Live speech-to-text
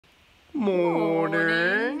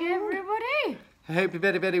Morning, everybody. I hope you're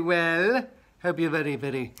very, very well. Hope you're very,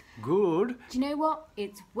 very good. Do you know what?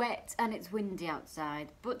 It's wet and it's windy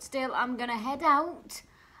outside, but still, I'm gonna head out.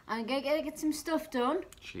 I'm gonna get some stuff done.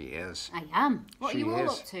 She is. I am. What are you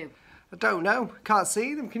all is. up to? I don't know. Can't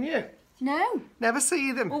see them, can you? No. Never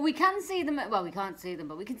see them. Well, we can see them. Well, we can't see them,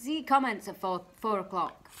 but we can see comments at 4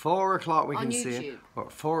 o'clock. 4 o'clock we on can YouTube. see them.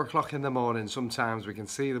 But 4 o'clock in the morning, sometimes we can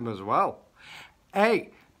see them as well.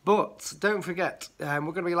 Hey, but don't forget, we're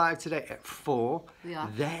going to be live today at 4. We are.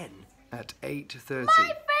 Then at 8:30. My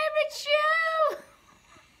favourite show!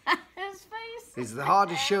 His face. It's the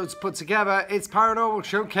hardest show to put together. It's Paranormal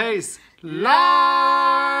Showcase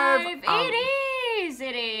live.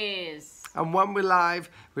 It is. And when we're live,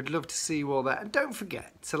 we'd love to see you all there. And don't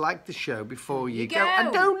forget to like the show before you go. go.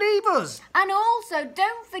 And don't leave us. And also,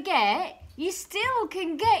 don't forget, you still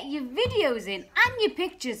can get your videos in and your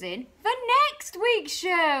pictures in for next week's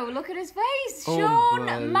show. Look at his face.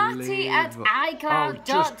 Sean Matty at iCloud.com. Oh,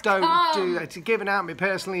 just don't do that. You're giving out my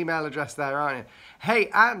personal email address there, aren't you? Hey,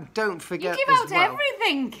 and don't forget You give out as well,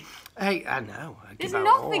 everything. Hey, I know. There's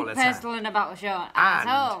nothing personal about Sean at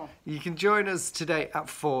all. You can join us today at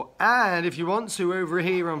 4. And if you want to, over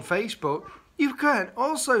here on Facebook, you can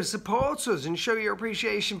also support us and show your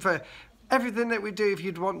appreciation for everything that we do if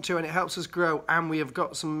you'd want to. And it helps us grow. And we have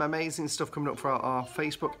got some amazing stuff coming up for our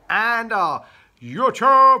Facebook and our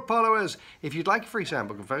YouTube followers. If you'd like a free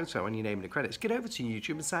soundbook and photo and your name and the credits, get over to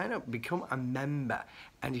YouTube and sign up. Become a member.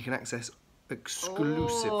 And you can access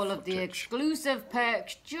exclusive all of the exclusive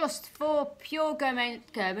perks just for pure go mention.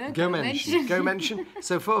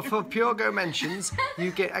 So for pure go mentions,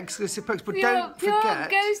 you get exclusive perks. But pure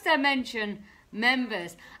forget, Ghost Dimension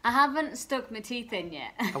members. I haven't stuck my teeth in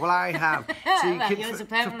yet. Well, I have. So you well,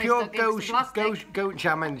 for pure Ghost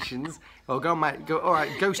Dimensions, or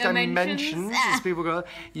Ghost Dimensions, as people go,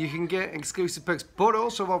 you can get exclusive perks. But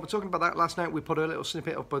also, while we're talking about that, last night we put a little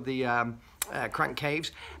snippet up of the Crank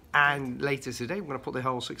Caves. And later today, we're going to put the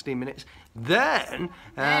whole 16 minutes. Then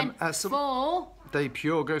for the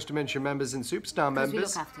pure Ghost Dimension members and Superstar members, we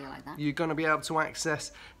look after you like that. You're going to be able to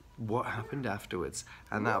access what happened afterwards.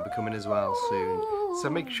 And that'll be coming as well soon. So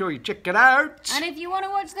make sure you check it out. And if you want to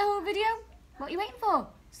watch the whole video, what are you waiting for?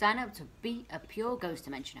 Sign up to be a pure Ghost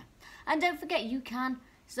Dimensioner. And don't forget, you can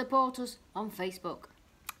support us on Facebook.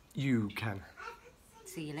 You can.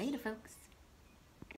 See you later, folks.